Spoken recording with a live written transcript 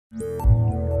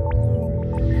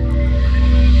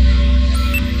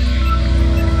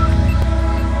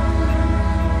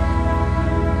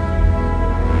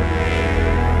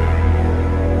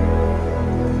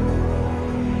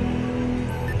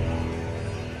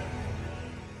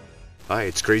Hi,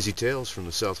 it's Crazy Tales from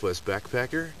the Southwest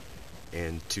Backpacker,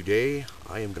 and today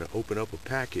I am going to open up a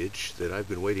package that I've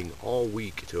been waiting all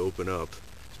week to open up.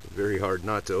 It's been very hard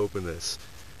not to open this.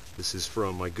 This is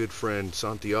from my good friend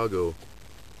Santiago.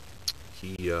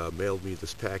 He mailed me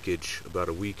this package about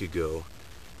a week ago,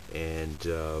 and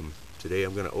today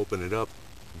I'm going to open it up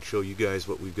and show you guys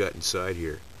what we've got inside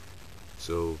here.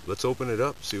 So let's open it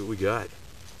up, see what we got.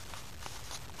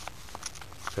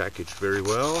 Packaged very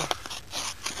well.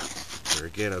 Here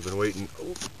again, I've been waiting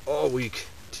all week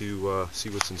to see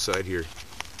what's inside here.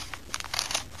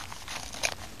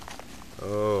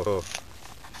 Oh,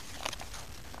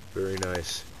 very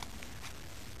nice.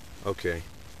 Okay,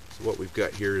 so what we've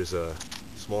got here is a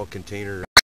small container,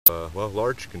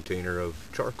 large container of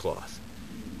char cloth,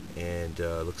 and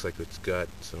looks like it's got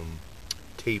some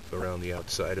tape around the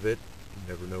outside of it.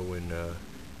 You never know when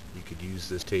you could use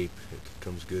this tape. It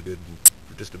comes good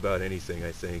for just about anything,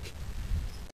 I think.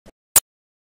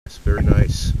 It's very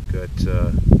nice. Got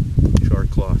char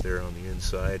cloth there on the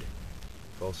inside.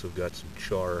 We've also got some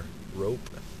char rope,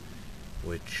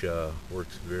 which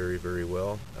works very, very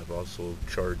well. I've also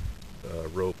charred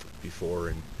rope before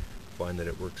and find that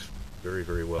it works very,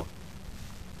 very well.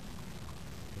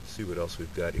 Let's see what else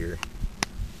we've got here.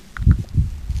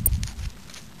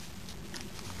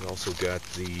 We've also got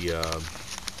the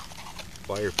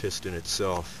fire piston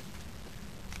itself.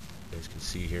 You guys can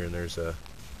see here, and there's a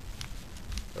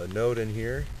note in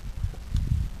here.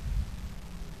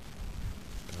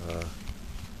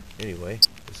 Anyway,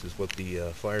 this is what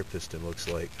the fire piston looks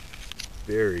like.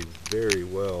 Very, very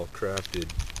well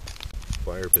crafted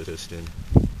fire piston.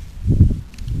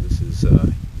 This is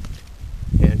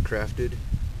handcrafted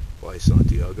by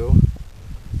Santiago.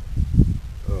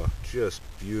 Oh, just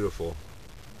beautiful,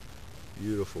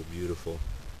 beautiful, beautiful.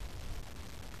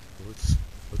 Let's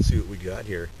see what we got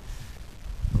here.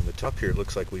 On the top here, it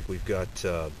looks like we've got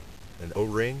an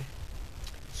O-ring,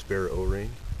 spare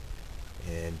O-ring,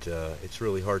 and it's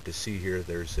really hard to see here.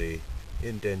 There's a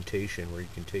indentation where you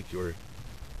can take your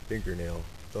fingernail,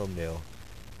 thumbnail,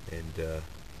 and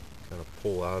kind of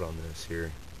pull out on this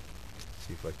here.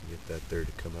 See if I can get that there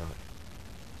to come out.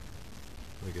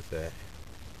 Look at that.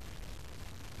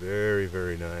 Very,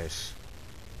 very nice.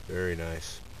 Very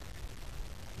nice.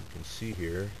 You can see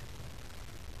here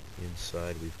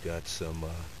inside we've got some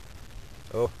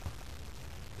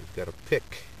we've got a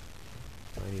pick,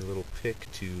 tiny little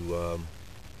pick to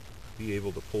be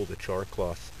able to pull the char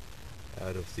cloth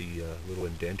out of the little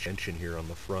indentation here on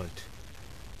the front.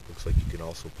 Looks like you can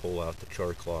also pull out the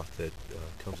char cloth that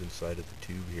comes inside of the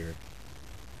tube here.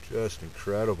 Just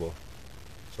incredible.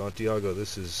 Santiago,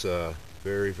 this is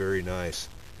very, very nice.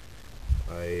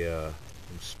 I'm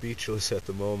speechless at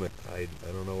the moment. I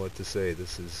don't know what to say.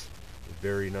 This is a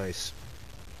very nice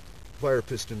fire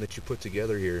piston that you put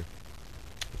together here.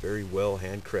 Very well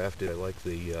handcrafted. I like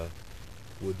the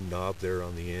wooden knob there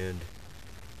on the end.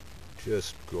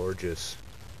 Just gorgeous.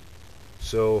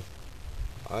 So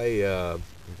I am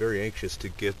very anxious to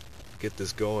get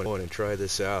this going and try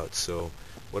this out. So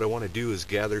what I want to do is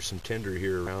gather some tinder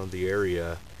here around the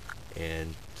area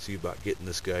and see about getting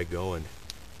this guy going.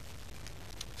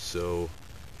 So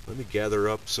let me gather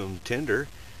up some tinder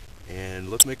and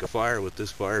let's make a fire with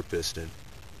this fire piston.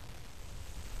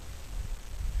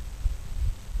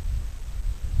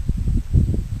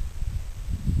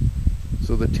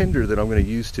 So the tinder that I'm going to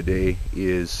use today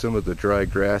is some of the dry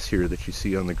grass here that you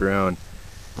see on the ground.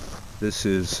 This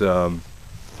is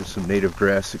just some native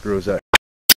grass that grows out in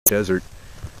the desert.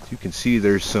 As you can see,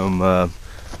 there's some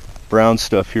brown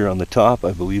stuff here on the top.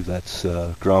 I believe that's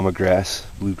grama grass,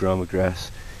 blue grama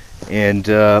grass, and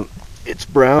it's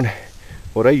brown.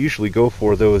 What I usually go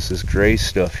for though is this gray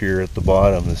stuff here at the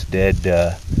bottom, this dead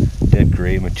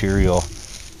gray material.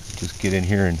 Just get in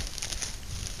here and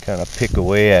kind of pick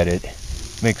away at it.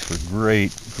 Makes for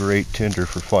great tinder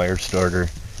for fire starter.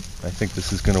 I think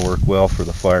this is going to work well for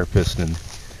the fire piston.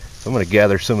 So I'm going to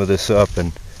gather some of this up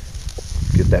and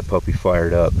get that puppy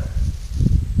fired up.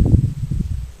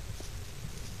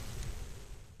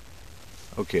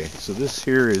 Okay, so this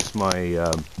here is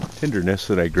my tinderness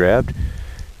that I grabbed.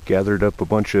 Gathered up a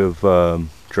bunch of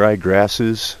dry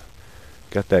grasses.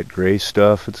 Got that gray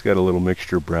stuff. It's got a little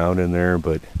mixture of brown in there,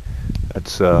 but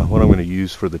that's what I'm going to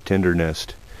use for the tinder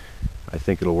nest. I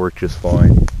think it'll work just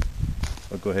fine.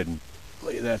 I'll go ahead and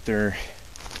lay that there.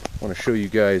 I want to show you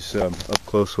guys up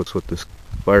close what this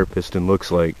fire piston looks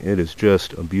like. It is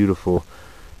just a beautiful,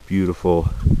 beautiful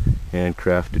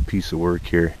handcrafted piece of work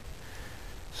here.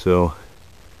 So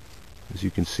as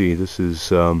you can see, this is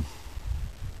there's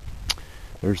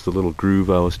the little groove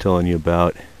I was telling you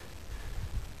about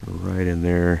right in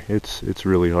there. It's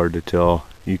really hard to tell.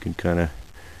 you can kind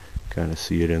of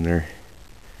see it in there.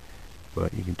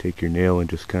 But you can take your nail and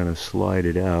just kind of slide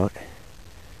it out.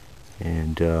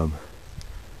 And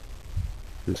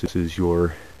this is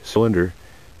your cylinder.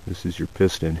 This is your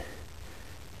piston.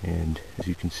 And as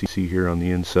you can see here on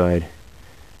the inside,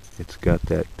 it's got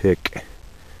that pick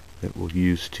that we'll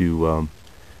use to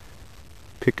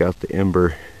pick out the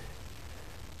ember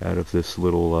out of this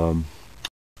little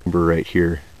ember right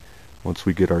here once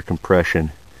we get our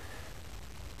compression.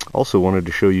 Also wanted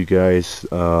to show you guys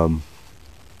real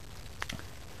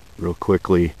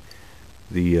quickly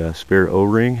the spare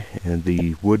O-ring and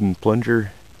the wooden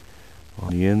plunger on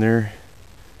the end there.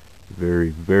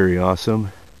 Very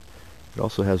awesome. It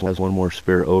also has one more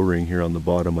spare O-ring here on the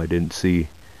bottom I didn't see.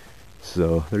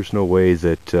 So there's no way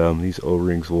that these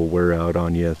O-rings will wear out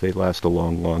on you. They last a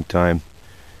long time.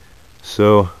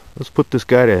 So let's put this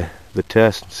guy to the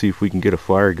test and see if we can get a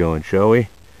fire going, shall we?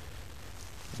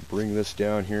 Bring this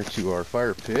down here to our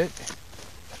fire pit.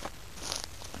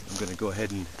 I'm going to go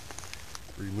ahead and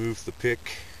remove the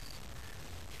pick,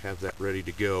 have that ready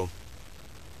to go.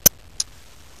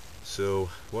 So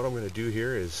what I'm going to do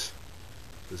here is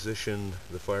position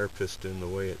the fire piston the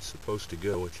way it's supposed to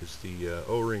go, which is the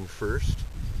O-ring first.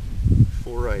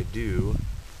 Before I do,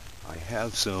 I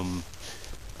have some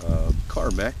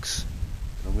Carmex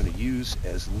I'm going to use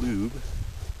as lube,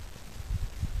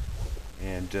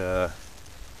 and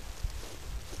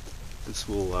this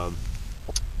will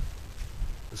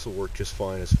work just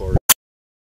fine as far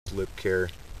as lip care.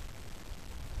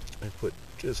 I put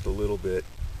just a little bit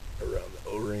around the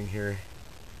O-ring here.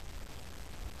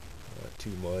 Not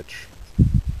too much.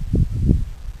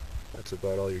 That's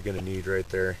about all you're going to need right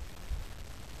there.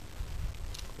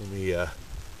 Let me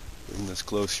bring this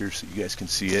closer so you guys can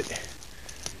see it.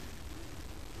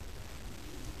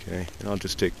 Okay, and I'll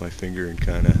just take my finger and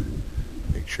kind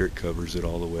of make sure it covers it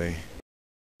all the way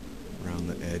around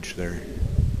the edge there.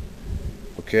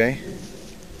 Okay,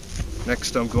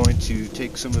 next I'm going to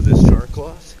take some of this char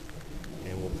cloth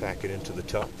and we'll pack it into the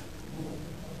top.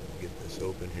 Get this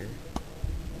open here.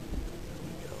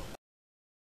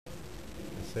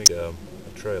 I think I'll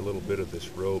try a little bit of this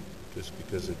rope just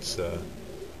because it's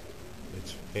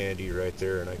handy right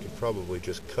there, and I could probably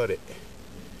just cut it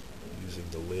using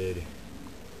the lid.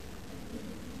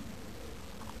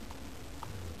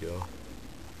 There we go.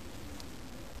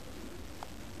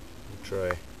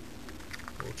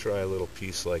 We'll try a little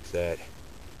piece like that.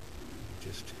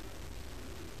 Just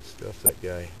stuff that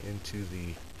guy into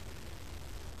the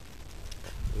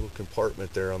little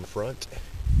compartment there on the front.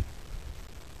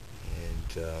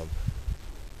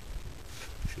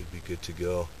 Should be good to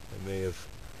go. I may have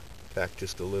packed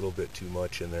just a little bit too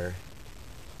much in there,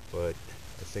 but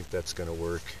I think that's going to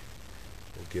work.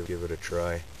 We'll give it a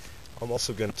try. I'm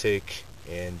also going to take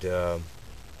and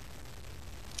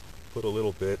put a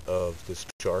little bit of this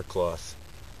char cloth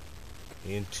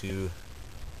into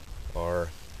our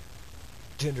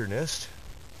tinder nest,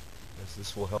 as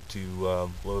this will help to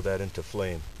blow that into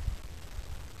flame.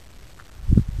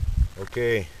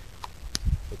 Okay,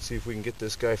 let's see if we can get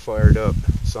this guy fired up.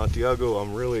 Santiago,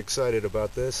 I'm really excited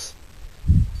about this.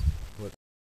 Let's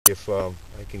see if I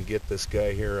can get this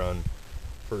guy here on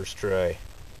first try. It'd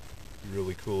be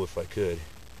really cool if I could.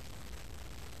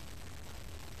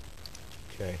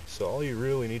 Okay, so all you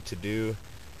really need to do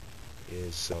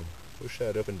is push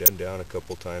that up and down a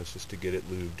couple times just to get it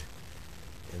lubed.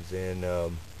 And then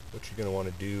what you're going to want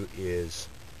to do is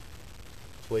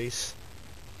place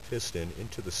piston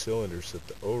into the cylinder so that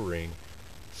the O-ring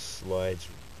slides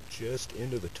just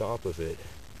into the top of it,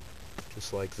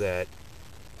 just like that.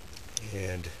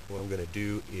 And what I'm going to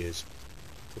do is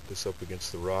put this up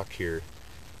against the rock here,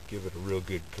 give it a real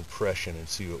good compression, and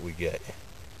see what we get.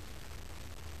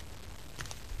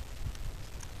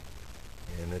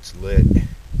 And it's lit.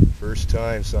 First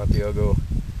time, Santiago,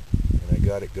 and I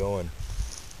got it going.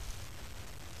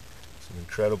 Some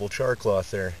incredible char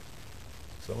cloth there.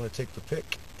 So I'm going to take the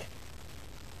pick,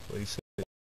 place it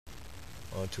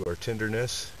onto our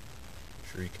tenderness. I'm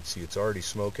sure you can see it's already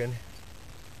smoking.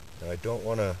 Now I don't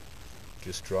want to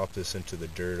just drop this into the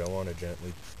dirt. I want to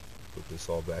gently put this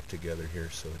all back together here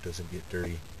so it doesn't get dirty.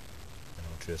 And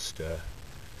I'll just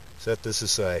set this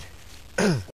aside.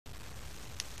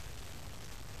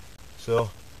 So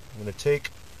I'm going to take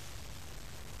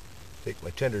my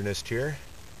tenderness here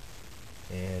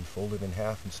and fold it in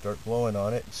half and start blowing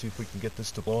on it and see if we can get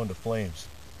this to blow into flames.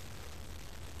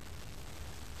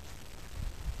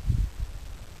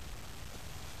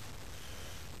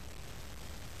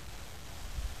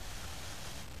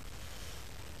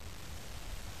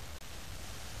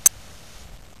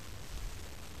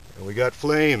 And we got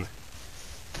flame.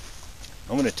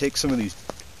 I'm going to take some of these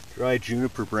dry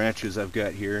juniper branches I've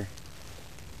got here.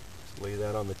 Just lay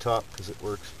that on the top because it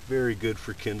works very good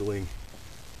for kindling.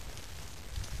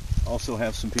 Also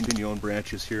have some pinon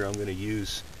branches here I'm going to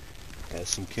use as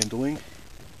some kindling.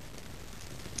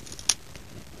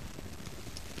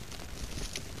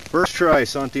 First try,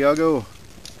 Santiago.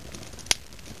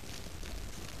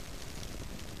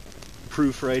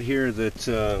 Proof right here that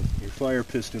your fire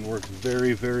piston works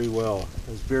very, very well.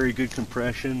 Has very good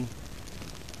compression,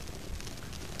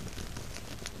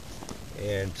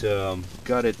 and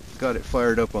got it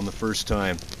fired up on the first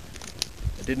time.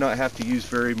 I did not have to use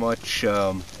very much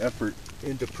effort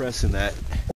into pressing that.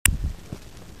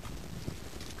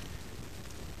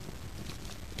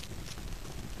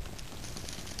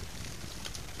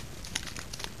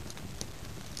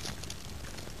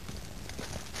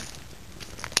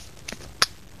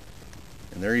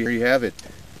 And there you have it,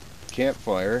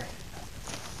 campfire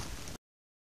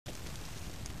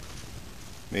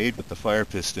made with the fire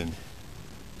piston.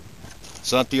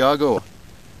 Santiago,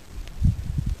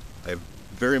 I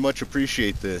very much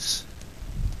appreciate this.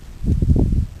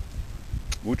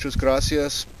 Muchas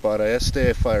gracias para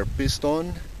este fire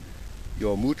piston.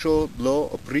 Yo mucho lo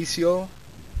aprecio.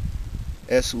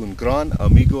 Es un gran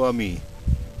amigo a mí.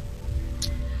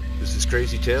 This is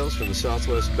Crazy Tales from the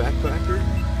Southwest Backpacker,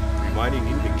 reminding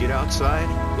you to get outside.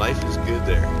 Life is good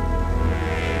there.